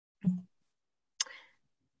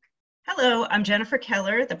Hello, I'm Jennifer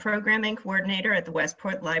Keller, the Programming Coordinator at the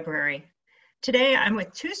Westport Library. Today, I'm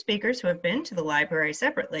with two speakers who have been to the library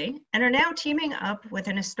separately and are now teaming up with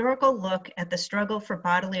an historical look at the struggle for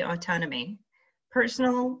bodily autonomy,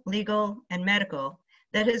 personal, legal, and medical,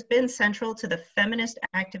 that has been central to the feminist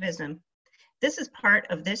activism. This is part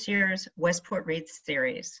of this year's WestportREADS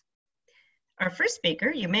series. Our first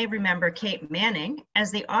speaker, you may remember Kate Manning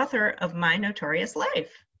as the author of My Notorious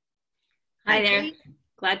Life. Hi there. Kate.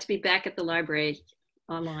 Glad to be back at the library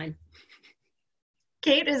online.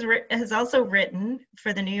 Kate has also written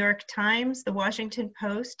for the New York Times, the Washington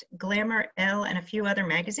Post, Glamour, Elle, and a few other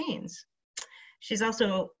magazines. She's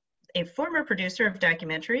also a former producer of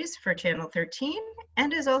documentaries for Channel 13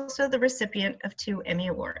 and is also the recipient of 2 Emmy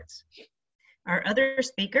Awards. Our other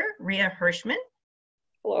speaker, Rhea Hirshman.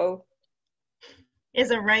 Hello.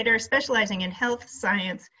 Is a writer specializing in health,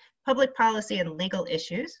 science, public policy, and legal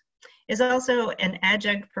issues. Is also an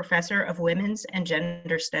adjunct professor of women's and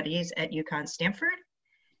gender studies at UConn-Stanford.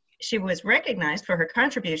 She was recognized for her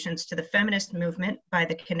contributions to the feminist movement by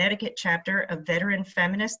the Connecticut chapter of Veteran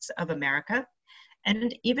Feminists of America,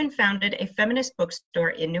 and even founded a feminist bookstore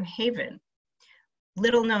in New Haven.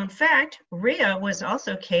 Little known fact, Rhea was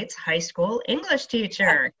also Kate's high school English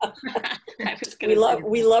teacher.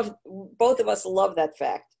 Both of us love that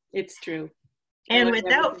fact. It's true. And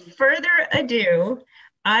without further ado,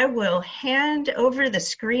 I will hand over the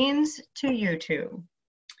screens to you two.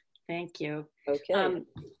 Thank you. Okay.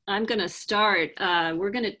 I'm going to start.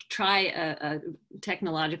 We're going to try a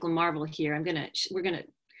technological marvel here. We're going to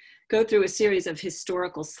go through a series of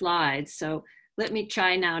historical slides. So let me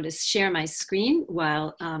try now to share my screen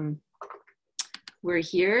while we're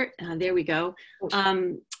here. There we go.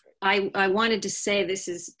 I wanted to say this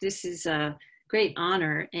is a great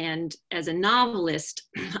honor, and as a novelist,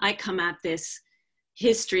 I come at this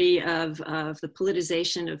history of the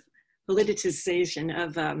politicization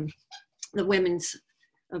of the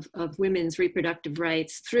women's reproductive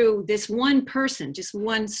rights through this one person, just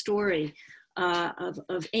one story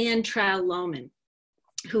of Anne Trowell-Lohman,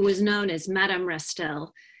 who was known as Madame Rastel.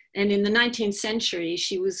 And in the 19th century,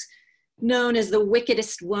 she was known as the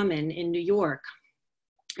wickedest woman in New York.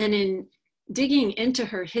 And in digging into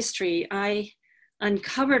her history, I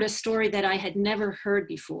uncovered a story that I had never heard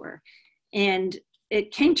before. And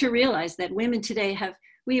it came to realize that women today have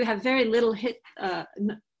very little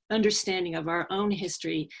understanding of our own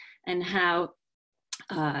history and how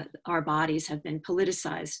our bodies have been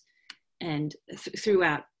politicized and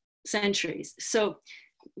throughout centuries. So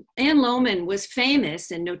Anne Lohman was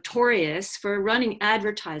famous and notorious for running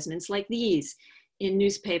advertisements like these in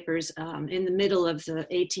newspapers in the middle of the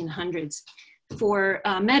 1800s for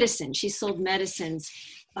medicine. She sold medicines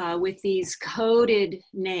with these coded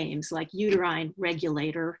names like uterine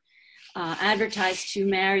regulator, advertised to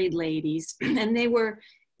married ladies, and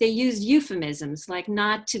they used euphemisms like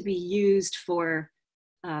not to be used for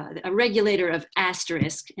a regulator of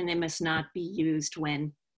asterisk, and they must not be used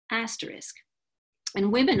when asterisk.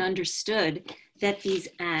 And women understood that these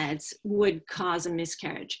ads would cause a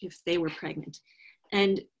miscarriage if they were pregnant.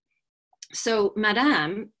 And so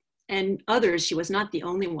Madame and others, she was not the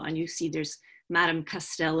only one. You see there's Madame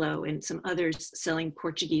Costello and some others selling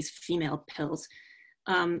Portuguese female pills,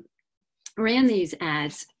 ran these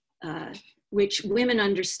ads, which women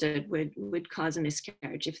understood would cause a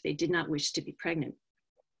miscarriage if they did not wish to be pregnant.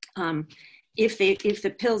 If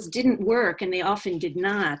the pills didn't work, and they often did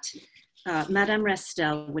not, Madame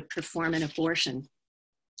Rastel would perform an abortion.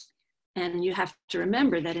 And you have to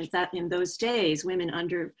remember that in those days, women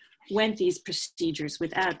underwent these procedures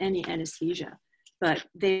without any anesthesia. But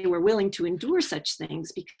they were willing to endure such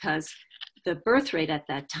things because the birth rate at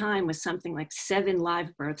that time was something like 7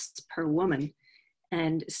 live births per woman.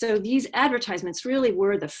 And so these advertisements really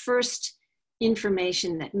were the first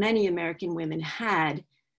information that many American women had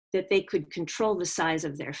that they could control the size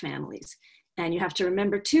of their families. And you have to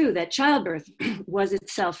remember too that childbirth was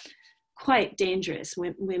itself quite dangerous.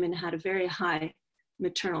 Women had a very high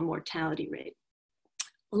maternal mortality rate.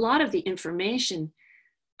 A lot of the information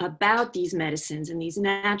about these medicines and these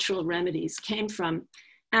natural remedies came from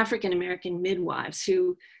African-American midwives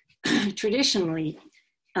who traditionally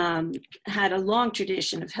had a long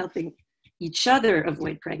tradition of helping each other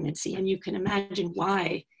avoid pregnancy. And you can imagine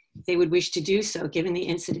why they would wish to do so, given the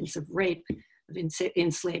incidence of rape of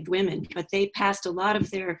enslaved women. But they passed a lot of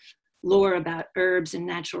their lore about herbs and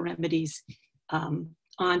natural remedies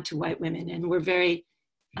on to white women, and were very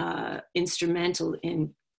instrumental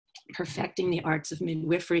in perfecting the arts of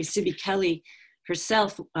midwifery. Sibyl Kelly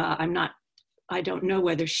herself, I'm not I don't know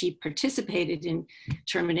whether she participated in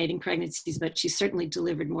terminating pregnancies, but she certainly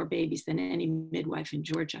delivered more babies than any midwife in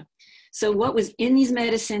Georgia. So what was in these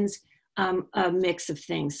medicines? A mix of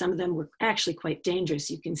things. Some of them were actually quite dangerous.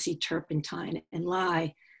 You can see turpentine and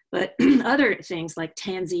lye, but other things like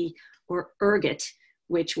tansy or ergot,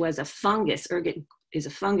 which was a fungus. Ergot is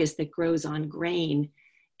a fungus that grows on grain.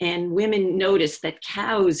 And women noticed that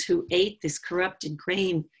cows who ate this corrupted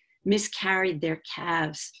grain miscarried their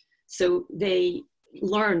calves. So they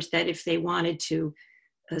learned that if they wanted to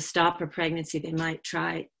stop a pregnancy, they might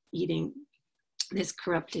try eating this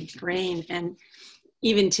corrupted grain. And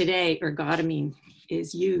even today, ergotamine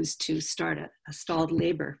is used to start a stalled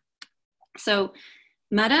labor. So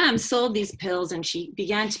Madame sold these pills and she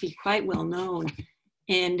began to be quite well known.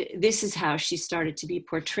 And this is how she started to be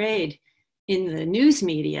portrayed in the news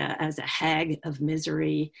media as a hag of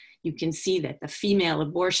misery. You can see that the female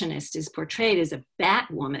abortionist is portrayed as a bat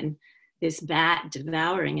woman, this bat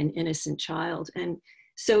devouring an innocent child. And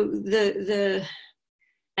so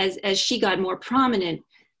as she got more prominent,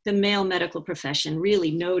 the male medical profession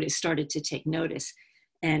really started to take notice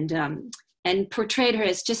and portrayed her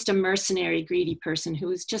as just a mercenary, greedy person who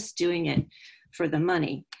was just doing it for the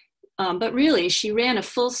money. But really, she ran a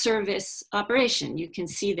full service operation. You can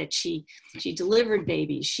see that she delivered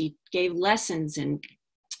babies. She gave lessons in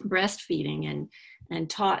breastfeeding and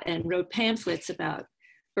taught and wrote pamphlets about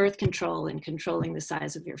birth control and controlling the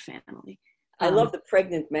size of your family. I love the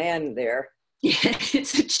pregnant man there. Yeah,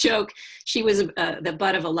 it's a joke. She was the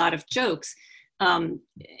butt of a lot of jokes. And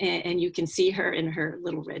you can see her in her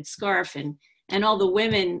little red scarf and all the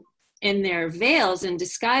women in their veils and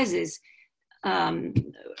disguises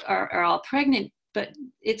are all pregnant. But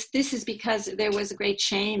this is because there was a great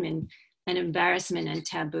shame and embarrassment and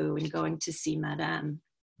taboo in going to see Madame.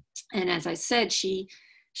 And as I said, she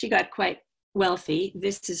got quite wealthy.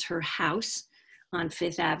 This is her house on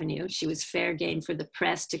Fifth Avenue. She was fair game for the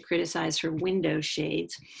press to criticize her window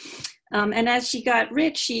shades. And as she got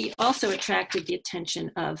rich, she also attracted the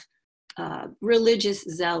attention of religious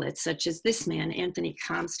zealots, such as this man, Anthony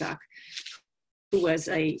Comstock, who was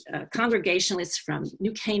a Congregationalist from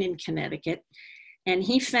New Canaan, Connecticut. And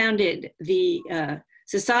he founded the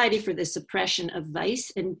Society for the Suppression of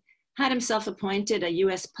Vice and had himself appointed a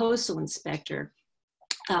US postal inspector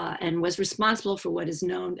and was responsible for what is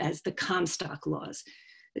known as the Comstock Laws.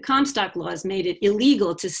 The Comstock Laws made it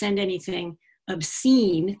illegal to send anything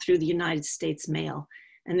obscene through the United States mail.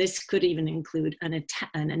 And this could even include an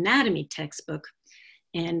anatomy textbook.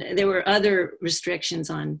 And there were other restrictions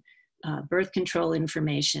on birth control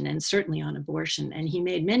information and certainly on abortion. And he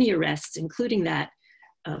made many arrests, including that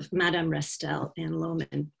of Madame Restel and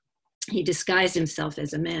Lohman. He disguised himself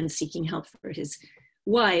as a man seeking help for his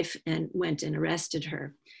wife and went and arrested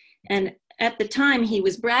her. And at the time, he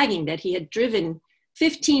was bragging that he had driven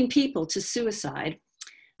 15 people to suicide.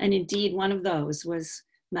 And indeed, one of those was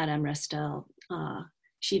Madame Restel.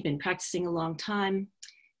 She'd been practicing a long time,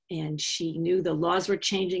 and she knew the laws were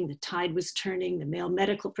changing, the tide was turning, the male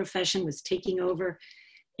medical profession was taking over.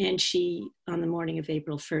 And she, on the morning of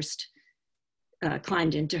April 1st,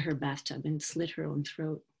 climbed into her bathtub and slit her own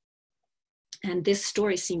throat. And this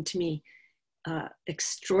story seemed to me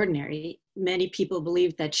extraordinary. Many people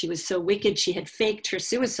believed that she was so wicked she had faked her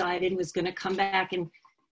suicide and was going to come back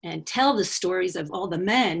and tell the stories of all the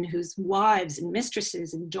men whose wives and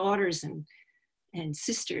mistresses and daughters and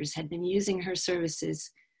sisters had been using her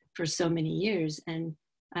services for so many years. And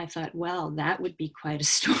I thought, well, that would be quite a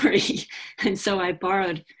story. And so I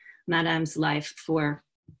borrowed Madame's life for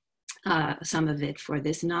some of it for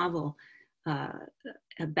this novel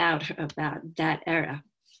about that era.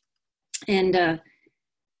 And,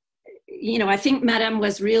 you know, I think Madame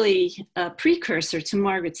was really a precursor to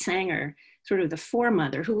Margaret Sanger, sort of the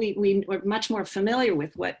foremother, who we were much more familiar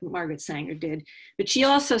with what Margaret Sanger did, but she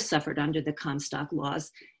also suffered under the Comstock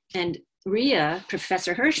Laws. And Rhea,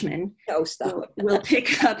 Professor Hirshman, will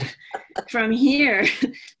pick up from here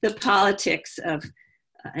the politics of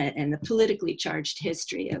and the politically charged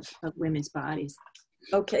history of women's bodies.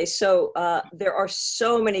 Okay, so there are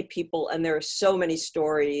so many people and there are so many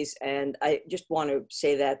stories, and I just want to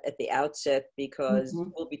say that at the outset because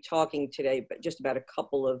we'll be talking today, but just about a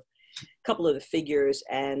couple of the figures,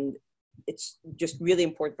 and it's just really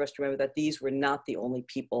important for us to remember that these were not the only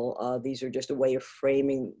people. These are just a way of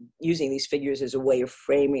using these figures as a way of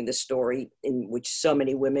framing the story in which so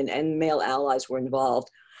many women and male allies were involved.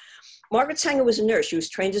 Margaret Sanger was a nurse. She was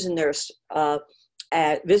trained as a nurse.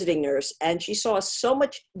 Visiting nurse, and she saw so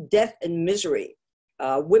much death and misery,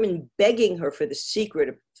 women begging her for the secret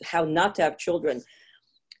of how not to have children,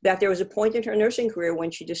 that there was a point in her nursing career when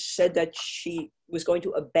she just said that she was going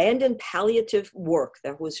to abandon palliative work,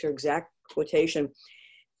 that was her exact quotation,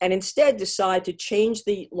 and instead decide to change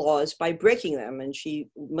the laws by breaking them. And she,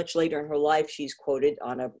 much later in her life, she's quoted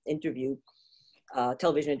on an interview,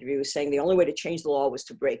 television interview, saying the only way to change the law was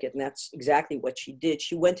to break it. And that's exactly what she did.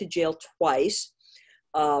 She went to jail twice.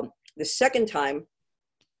 The second time,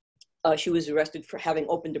 she was arrested for having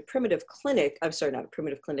opened a primitive clinic. I'm sorry, not a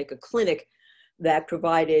primitive clinic, a clinic that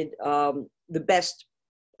provided the best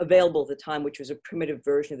available at the time, which was a primitive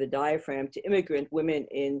version of the diaphragm to immigrant women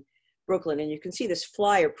in Brooklyn. And you can see this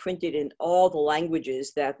flyer printed in all the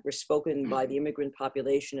languages that were spoken by the immigrant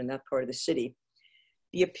population in that part of the city.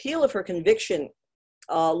 The appeal of her conviction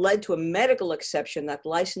led to a medical exception that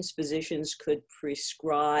licensed physicians could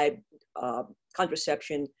prescribe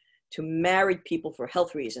contraception to married people for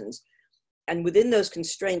health reasons. And within those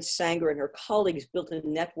constraints, Sanger and her colleagues built a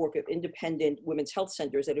network of independent women's health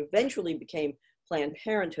centers that eventually became Planned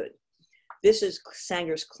Parenthood. This is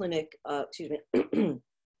Sanger's clinic,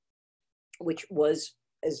 which was,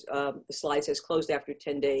 as the slide says, closed after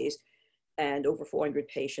 10 days and over 400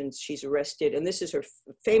 patients. She's arrested. And this is her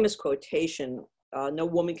famous quotation, no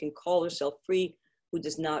woman can call herself free who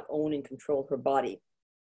does not own and control her body.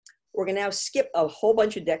 We're gonna now skip a whole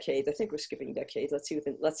bunch of decades. I think we're skipping decades. Let's see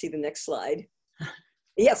the next slide.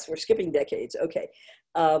 Yes, we're skipping decades, okay.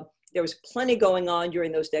 There was plenty going on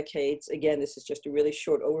during those decades. Again, this is just a really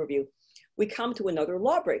short overview. We come to another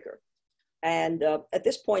lawbreaker. And at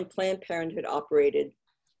this point, Planned Parenthood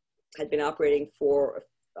had been operating for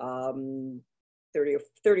 30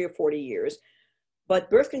 or 40 years, but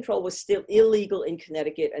birth control was still illegal in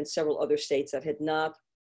Connecticut and several other states that had not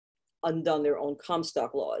undone their own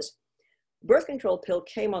Comstock laws. Birth control pill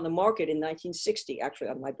came on the market in 1960, actually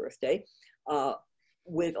on my birthday,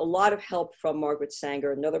 with a lot of help from Margaret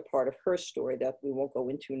Sanger, another part of her story that we won't go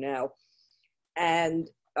into now. And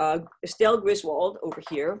Estelle Griswold over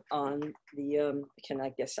here on the,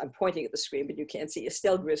 I guess I'm pointing at the screen, but you can't see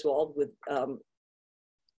Estelle Griswold with, on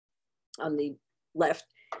the left,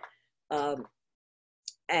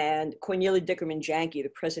 and Cornelia Dickerman Janke, the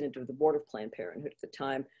president of the board of Planned Parenthood at the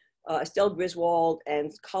time. Estelle Griswold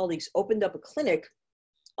and colleagues opened up a clinic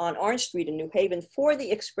on Orange Street in New Haven for the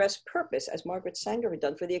express purpose, as Margaret Sanger had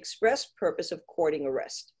done, for the express purpose of courting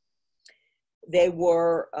arrest. They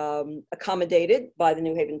were accommodated by the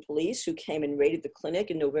New Haven police, who came and raided the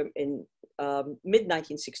clinic in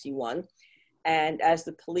mid-1961. And as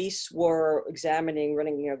the police were examining,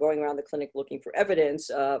 going around the clinic looking for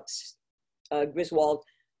evidence, Griswold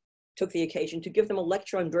took the occasion to give them a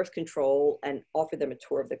lecture on birth control and offer them a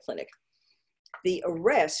tour of the clinic. The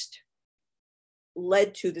arrest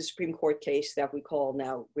led to the Supreme Court case that we call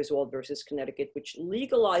now Griswold versus Connecticut, which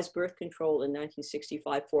legalized birth control in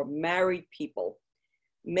 1965 for married people,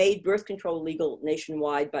 made birth control legal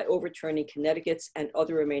nationwide by overturning Connecticut's and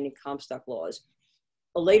other remaining Comstock laws.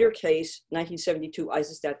 A later case, 1972,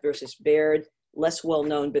 Eisenstadt versus Baird, less well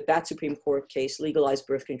known, but that Supreme Court case legalized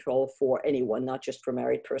birth control for anyone, not just for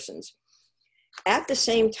married persons. At the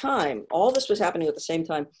same time, all this was happening at the same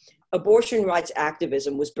time, abortion rights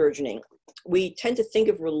activism was burgeoning. We tend to think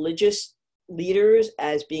of religious leaders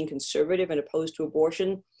as being conservative and opposed to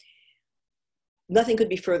abortion. Nothing could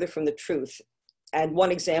be further from the truth. And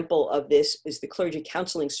one example of this is the clergy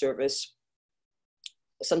counseling service,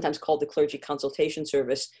 sometimes called the clergy consultation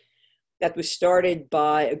service, that was started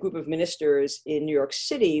by a group of ministers in New York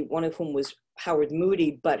City, one of whom was Howard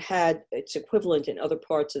Moody, but had its equivalent in other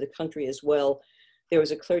parts of the country as well. There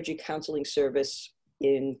was a clergy counseling service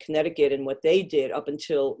in Connecticut, and what they did up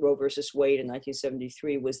until Roe versus Wade in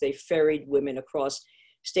 1973 was they ferried women across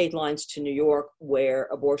state lines to New York, where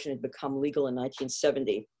abortion had become legal in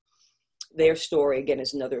 1970. Their story, again,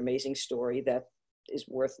 is another amazing story that is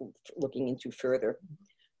worth looking into further.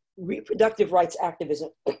 Reproductive rights activism,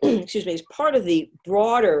 excuse me, is part of the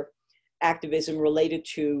broader activism related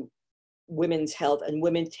to women's health and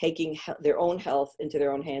women taking their own health into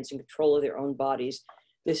their own hands and control of their own bodies.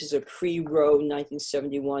 This is a pre-Roe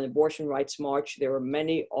 1971 abortion rights march. There were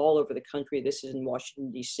many all over the country. This is in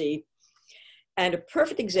Washington, D.C. And a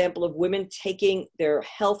perfect example of women taking their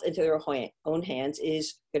health into their own hands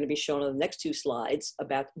is going to be shown on the next two slides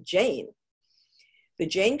about Jane. The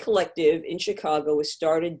Jane Collective in Chicago was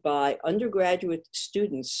started by undergraduate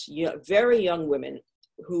students, very young women,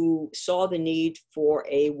 who saw the need for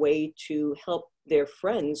a way to help their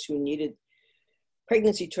friends who needed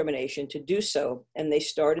pregnancy termination to do so. And they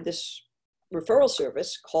started this referral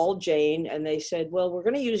service called Jane, and they said, well, we're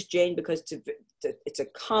going to use Jane because it's a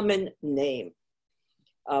common name.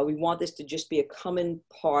 We want this to just be a common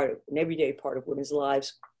part, an everyday part of women's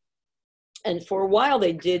lives. And for a while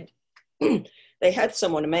they did they had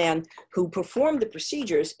someone, a man, who performed the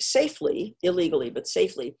procedures safely, illegally, but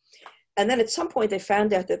safely. And then at some point they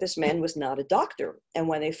found out that this man was not a doctor. And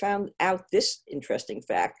when they found out this interesting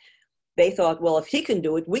fact, they thought, well, if he can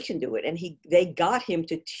do it, we can do it. And they got him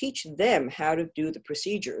to teach them how to do the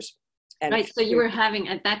procedures. And right. So you were having,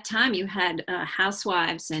 at that time, you had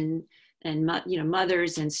housewives and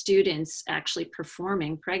mothers and students actually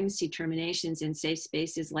performing pregnancy terminations in safe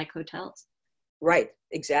spaces like hotels. Right,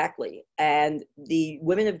 exactly. And the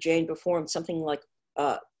women of Jane performed something like,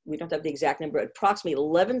 we don't have the exact number, approximately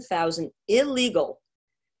 11,000 illegal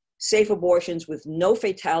safe abortions with no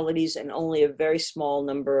fatalities and only a very small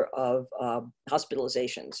number of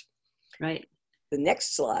hospitalizations. Right. The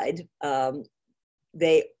next slide,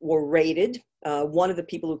 they were raided. One of the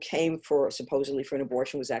people who came supposedly for an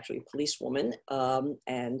abortion was actually a policewoman,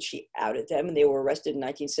 and she outed them, and they were arrested in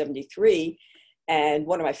 1973. And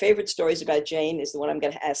one of my favorite stories about Jane is the one I'm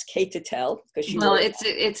going to ask Kate to tell, because she. Well,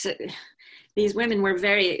 these women were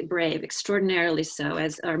very brave, extraordinarily so,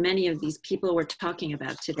 as are many of these people we're talking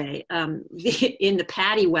about today. In the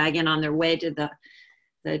paddy wagon on their way to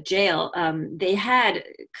the jail, they had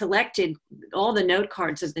collected all the note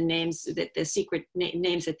cards of the names, the secret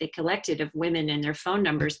names that they collected of women and their phone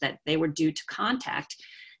numbers that they were due to contact.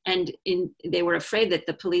 And they were afraid that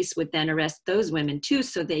the police would then arrest those women too.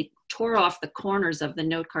 So they tore off the corners of the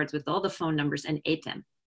note cards with all the phone numbers and ate them.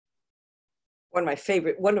 One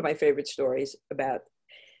of my favorite stories about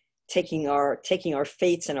taking our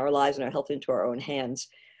fates and our lives and our health into our own hands.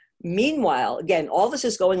 Meanwhile, again, all this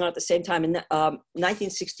is going on at the same time. In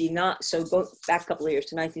 1969, so go back a couple of years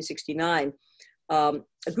to 1969,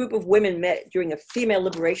 a group of women met during a female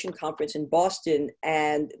liberation conference in Boston,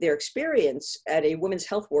 and their experience at a women's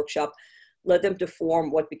health workshop led them to form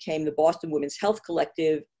what became the Boston Women's Health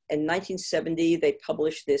Collective. In 1970, they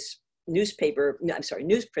published this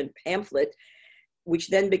newsprint pamphlet, which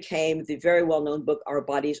then became the very well-known book, Our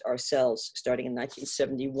Bodies, Ourselves, starting in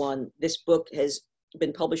 1971. This book has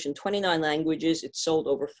been published in 29 languages. It's sold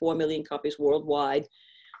over 4 million copies worldwide.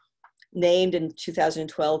 Named in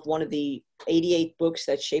 2012 one of the 88 books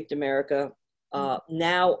that shaped America.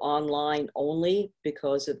 Now online only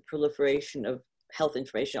because of the proliferation of health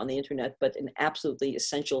information on the internet, but an absolutely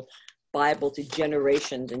essential Bible to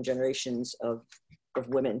generations and generations of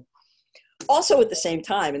women. Also at the same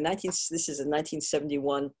time, this is in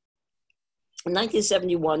 1971. In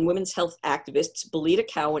 1971, women's health activists Belita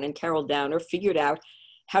Cowan and Carol Downer figured out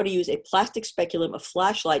how to use a plastic speculum, a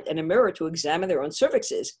flashlight, and a mirror to examine their own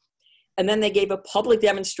cervixes. And then they gave a public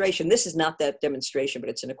demonstration. This is not that demonstration, but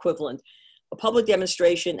it's an equivalent. A public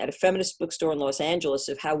demonstration at a feminist bookstore in Los Angeles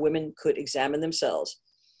of how women could examine themselves.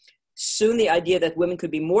 Soon the idea that women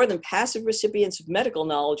could be more than passive recipients of medical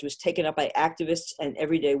knowledge was taken up by activists and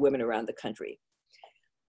everyday women around the country.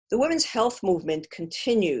 The women's health movement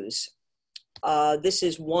continues. This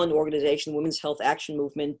is one organization, Women's Health Action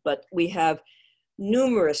Movement, but we have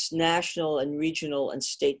numerous national and regional and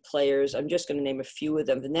state players. I'm just going to name a few of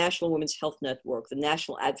them. The National Women's Health Network, the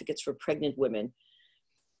National Advocates for Pregnant Women,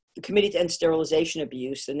 the Committee to End Sterilization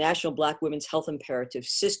Abuse, the National Black Women's Health Imperative,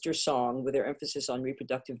 Sister Song, with their emphasis on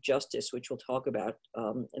reproductive justice, which we'll talk about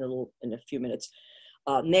in a few minutes,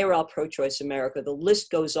 NARAL, Pro-Choice America. The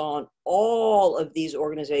list goes on. All of these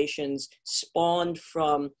organizations spawned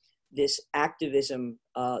from this activism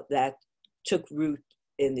that took root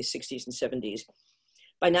in the 60s and 70s.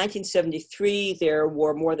 By 1973, there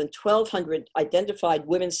were more than 1,200 identified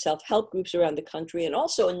women's self-help groups around the country, and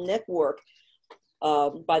also a network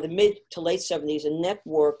by the mid to late 70s, a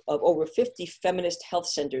network of over 50 feminist health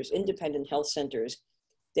centers, independent health centers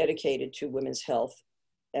dedicated to women's health,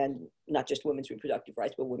 and not just women's reproductive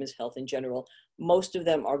rights, but women's health in general. Most of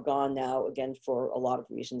them are gone now, again, for a lot of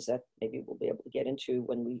reasons that maybe we'll be able to get into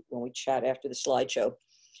when we chat after the slideshow.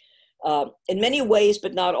 In many ways,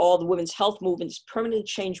 but not all, the women's health movement has permanently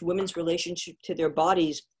changed women's relationship to their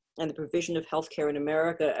bodies and the provision of healthcare in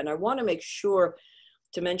America. And I want to make sure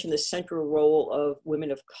to mention the central role of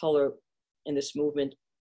women of color in this movement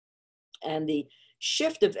and the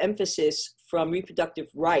shift of emphasis from reproductive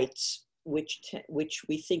rights, which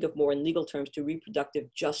we think of more in legal terms, to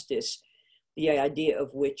reproductive justice, the idea of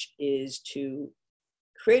which is to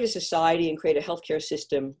create a society and create a healthcare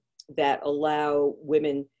system that allow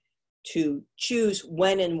women to choose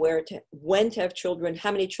when to have children,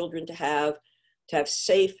 how many children to have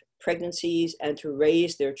safe pregnancies, and to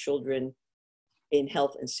raise their children in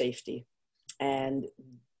health and safety. And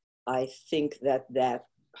I think that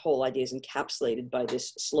whole idea is encapsulated by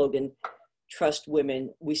this slogan, trust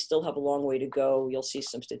women. We still have a long way to go. You'll see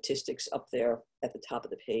some statistics up there at the top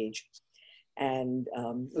of the page. And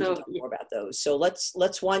we can talk more about those. So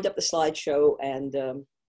let's wind up the slideshow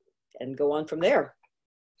and go on from there.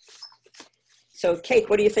 So Kate,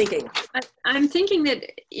 what are you thinking? I'm thinking that,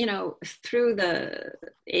 you know, through the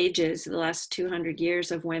ages, the last 200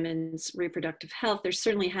 years of women's reproductive health, there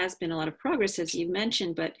certainly has been a lot of progress, as you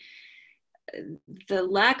mentioned, but the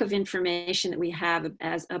lack of information that we have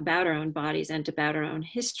about our own bodies and about our own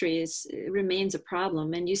history remains a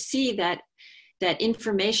problem. And you see that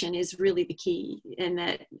information is really the key, and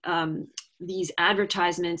that these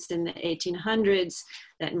advertisements in the 1800s,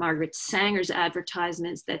 that Margaret Sanger's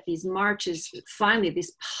advertisements, that these marches, finally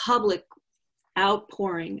this public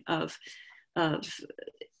outpouring of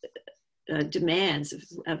demands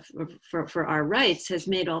for our rights has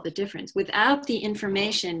made all the difference. Without the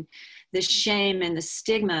information, the shame and the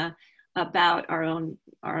stigma about our own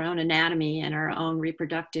anatomy and our own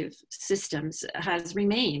reproductive systems has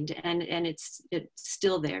remained, and it's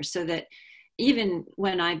still there. So that even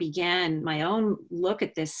when I began my own look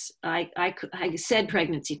at this, I said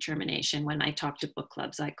pregnancy termination when I talked to book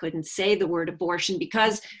clubs. I couldn't say the word abortion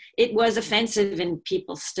because it was offensive, and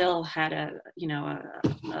people still had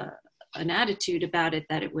an attitude about it,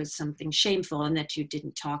 that it was something shameful and that you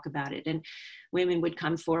didn't talk about it. And women would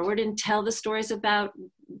come forward and tell the stories about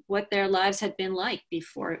what their lives had been like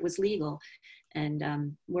before it was legal. And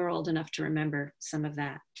we're old enough to remember some of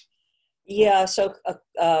that. Yeah, so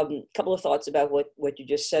a couple of thoughts about what you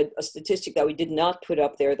just said. A statistic that we did not put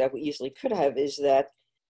up there that we easily could have is that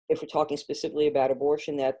if we're talking specifically about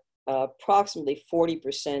abortion, that approximately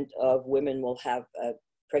 40% of women will have a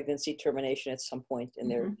pregnancy termination at some point in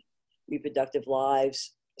their reproductive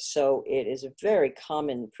lives. So it is a very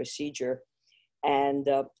common procedure. And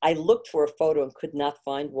I looked for a photo and could not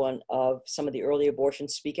find one of some of the early abortion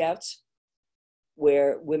speakouts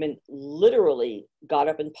where women literally got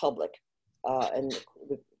up in public. I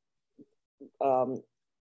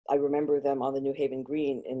remember them on the New Haven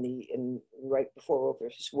Green in right before Roe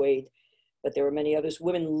versus Wade, but there were many others.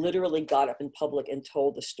 Women literally got up in public and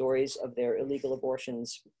told the stories of their illegal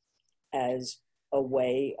abortions as a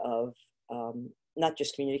way of not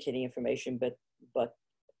just communicating information, but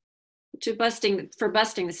busting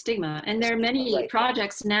the stigma. And there are many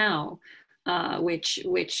projects now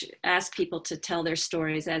which ask people to tell their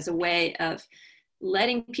stories as a way of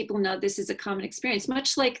letting people know this is a common experience,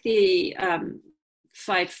 much like the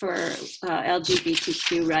fight for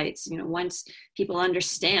LGBTQ rights. You know, once people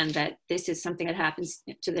understand that this is something that happens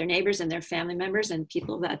to their neighbors and their family members and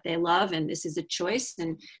people that they love, and this is a choice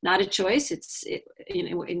and not a choice.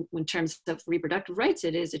 In terms of reproductive rights,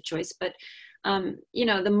 it is a choice. But you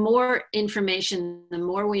know, the more information, the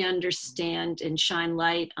more we understand and shine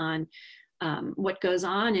light on what goes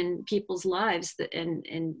on in people's lives, and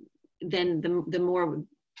then the more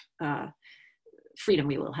freedom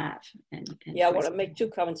we will have. And yeah, I want to make two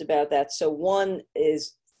comments about that. So one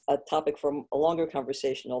is a topic for a longer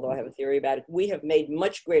conversation, although I have a theory about it. We have made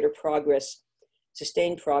much greater progress,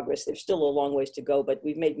 sustained progress. There's still a long ways to go, but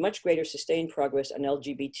we've made much greater sustained progress on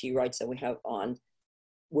LGBT rights than we have on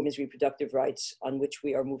women's reproductive rights, on which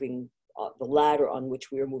we are moving, the ladder on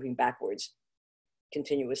which we are moving backwards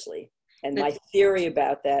continuously. And my theory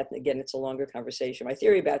about that, and again, it's a longer conversation, my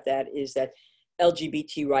theory about that is that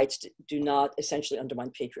LGBT rights do not essentially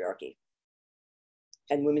undermine patriarchy.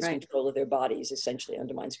 And women's control of their bodies essentially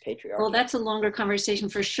undermines patriarchy. Well, that's a longer conversation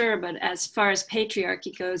for sure, but as far as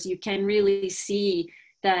patriarchy goes, you can really see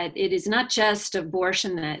that it is not just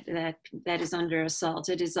abortion that is under assault,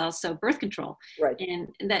 it is also birth control. Right. And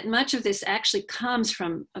that much of this actually comes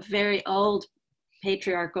from a very old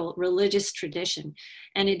patriarchal religious tradition.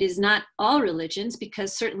 And it is not all religions,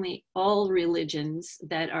 because certainly all religions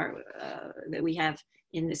that we have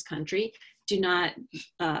in this country do not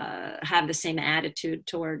have the same attitude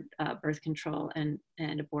toward birth control and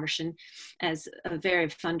abortion as very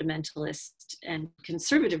fundamentalist and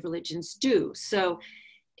conservative religions do. So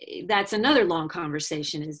that's another long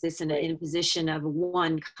conversation. Is this in a position of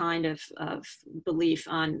one kind of belief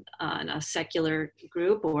on a secular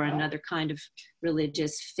group or another kind of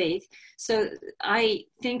religious faith? So I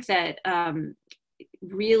think that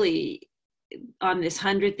really on this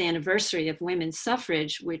 100th anniversary of women's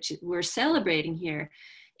suffrage, which we're celebrating here,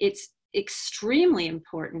 it's extremely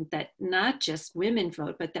important that not just women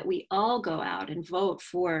vote, but that we all go out and vote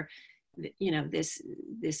for, you know, this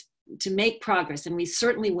to make progress. And we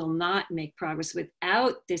certainly will not make progress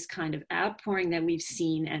without this kind of outpouring that we've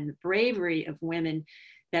seen and the bravery of women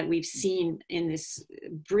that we've seen in this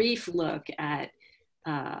brief look at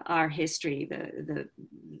our history, the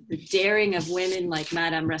daring of women like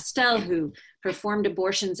Madame Rastel, who performed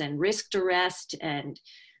abortions and risked arrest and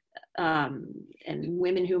and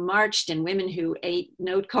women who marched and women who ate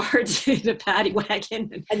note cards in a paddy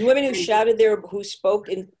wagon. And women who shouted there, who spoke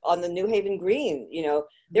on the New Haven Green, you know,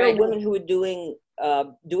 there Right. are women who were doing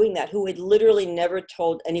that, who had literally never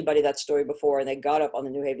told anybody that story before, and they got up on the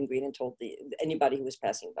New Haven Green and told anybody who was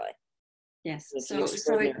passing by. Yes. It's So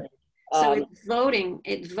extraordinary.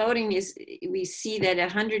 voting is, we see that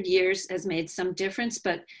 100 years has made some difference,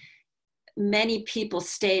 but many people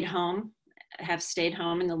have stayed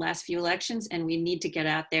home in the last few elections, and we need to get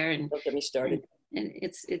out there and Don't get me started. And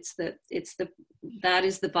that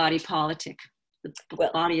is the body politic. The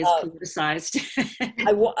body is politicized.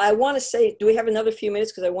 I want to say, do we have another few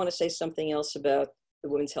minutes? Because I want to say something else about the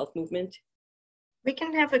women's health movement. We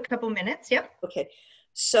can have a couple minutes, yep. Okay,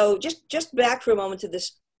 so just back for a moment to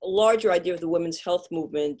this larger idea of the women's health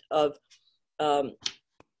movement, of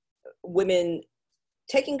women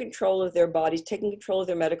taking control of their bodies, taking control of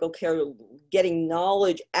their medical care, getting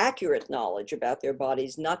knowledge, accurate knowledge about their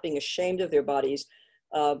bodies, not being ashamed of their bodies.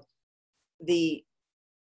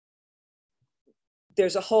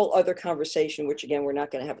 There's a whole other conversation, which again, we're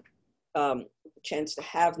not going to have a chance to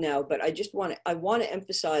have now, but I want to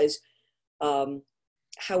emphasize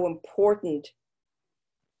how important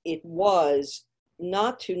it was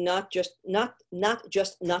not to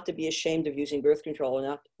be ashamed of using birth control,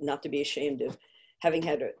 or not to be ashamed of having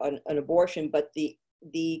had an abortion, but the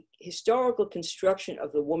historical construction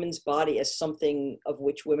of the woman's body as something of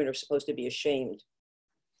which women are supposed to be ashamed.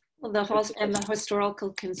 Well, the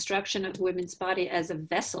historical construction of women's body as a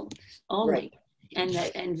vessel only,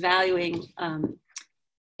 right. and valuing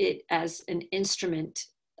it as an instrument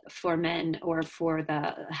for men, or for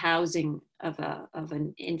the housing of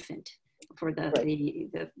an infant, for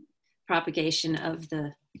the propagation of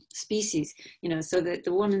the species, you know, so that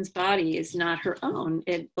the woman's body is not her own.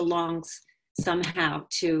 It belongs somehow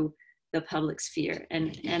to the public sphere.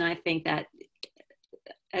 And I think that,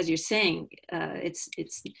 as you're saying, it's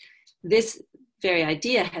this very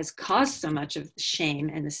idea has caused so much of the shame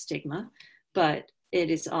and the stigma, but it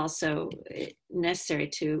is also necessary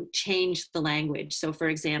to change the language. So for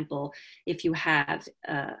example, if you have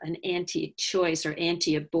an anti-choice or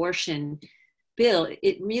anti-abortion bill,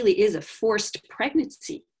 it really is a forced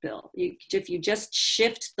pregnancy bill. If you just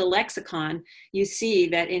shift the lexicon, you see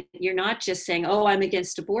that you're not just saying, oh, I'm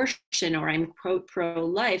against abortion or I'm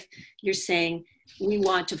pro-life. You're saying, we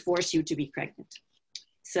want to force you to be pregnant.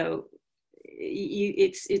 So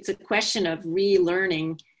it's a question of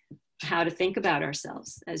relearning how to think about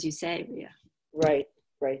ourselves, as you say, Rhea. Right.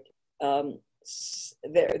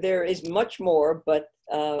 There is much more, but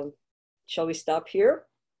shall we stop here?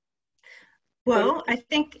 Well, I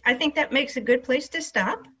think that makes a good place to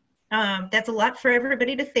stop. That's a lot for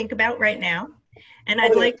everybody to think about right now. And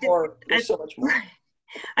I'd like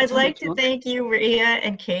to thank you, Rhea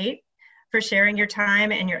and Kate, for sharing your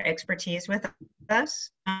time and your expertise with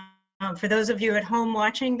us. For those of you at home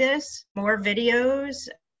watching this, more videos,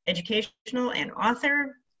 educational and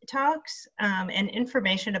author talks, and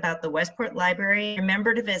information about the Westport Library,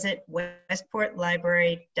 remember to visit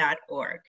westportlibrary.org.